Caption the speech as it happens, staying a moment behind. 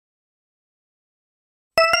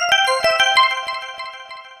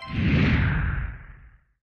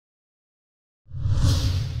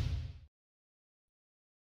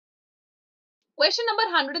Question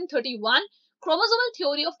number 131. Chromosomal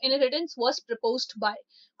theory of inheritance was proposed by.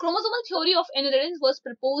 Chromosomal theory of inheritance was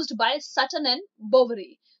proposed by Sutton and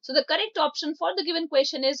Boveri. So the correct option for the given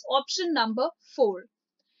question is option number 4.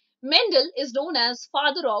 Mendel is known as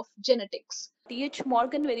father of genetics. T.H.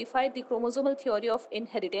 Morgan verified the chromosomal theory of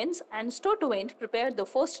inheritance, and Sturtevant prepared the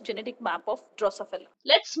first genetic map of Drosophila.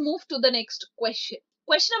 Let's move to the next question.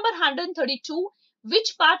 Question number 132.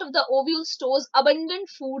 Which part of the ovule stores abundant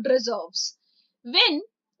food reserves? When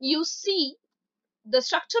you see the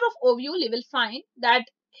structure of ovule, you will find that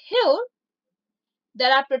here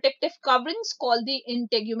there are protective coverings called the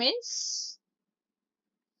integuments,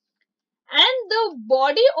 and the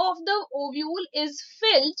body of the ovule is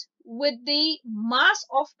filled with the mass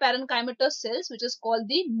of parenchymatous cells, which is called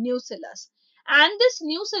the nucellus, and this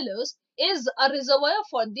nucellus is a reservoir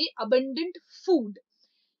for the abundant food.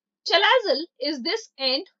 Chalazal is this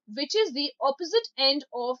end, which is the opposite end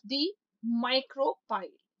of the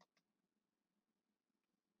micropyle,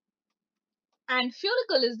 and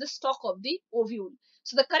funicle is the stalk of the ovule.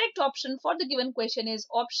 So the correct option for the given question is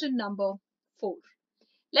option number 4.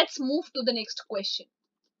 Let's move to the next question.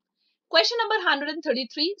 Question number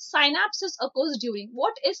 133. Synapsis occurs during.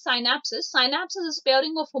 What is synapsis? Synapsis is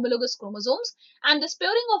pairing of homologous chromosomes, and this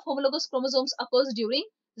pairing of homologous chromosomes occurs during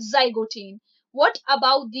zygotene. What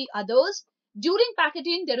about the others? During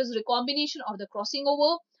pachytene, there is recombination of the crossing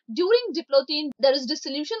over. During diploidine, there is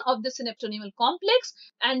dissolution of the synaptonymal complex,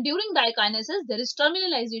 and during dikinesis, there is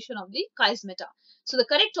terminalization of the chiasmata. So the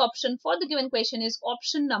correct option for the given question is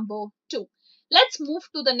option number 2. Let's move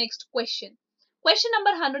to the next question. Question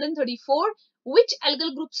number 134. Which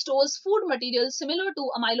algal group stores food material similar to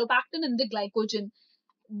amylopectin in the glycogen?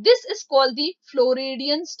 This is called the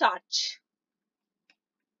Floridian starch.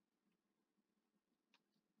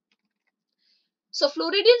 So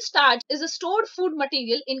Floridian starch is a stored food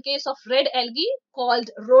material in case of red algae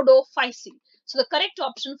called rhodophyceae. So the correct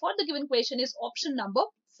option for the given question is option number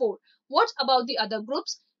 4. What about the other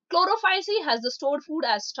groups? Chlorophyceae has the stored food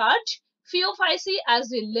as starch, Phaeophyceae as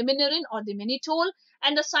the limnerin or the mannitol,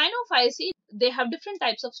 and the Cyanophyceae, they have different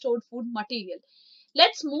types of stored food material.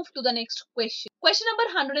 Let's move to the next question. Question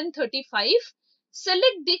number 135.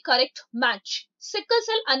 Select the correct match. Sickle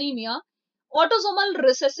cell anemia, autosomal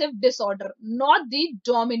recessive disorder, not the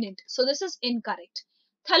dominant. So this is incorrect.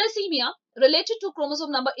 Thalassemia, related to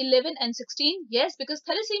chromosome number 11 and 16. Yes, because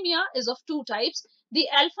thalassemia is of two types, the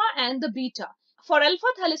alpha and the beta. For alpha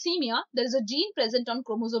thalassemia, there is a gene present on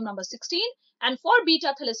chromosome number 16, and for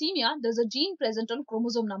beta thalassemia, there is a gene present on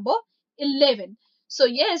chromosome number 11. So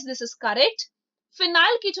yes, this is correct.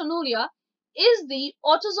 Phenylketonuria is the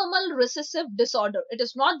autosomal recessive disorder. It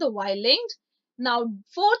is not the Y-linked. Now,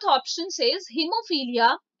 fourth option says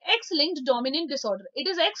hemophilia, X-linked dominant disorder. It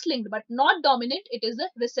is X-linked but not dominant. It is the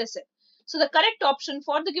recessive. So the correct option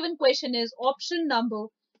for the given question is option number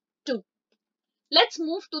 2. Let's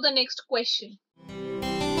move to the next question.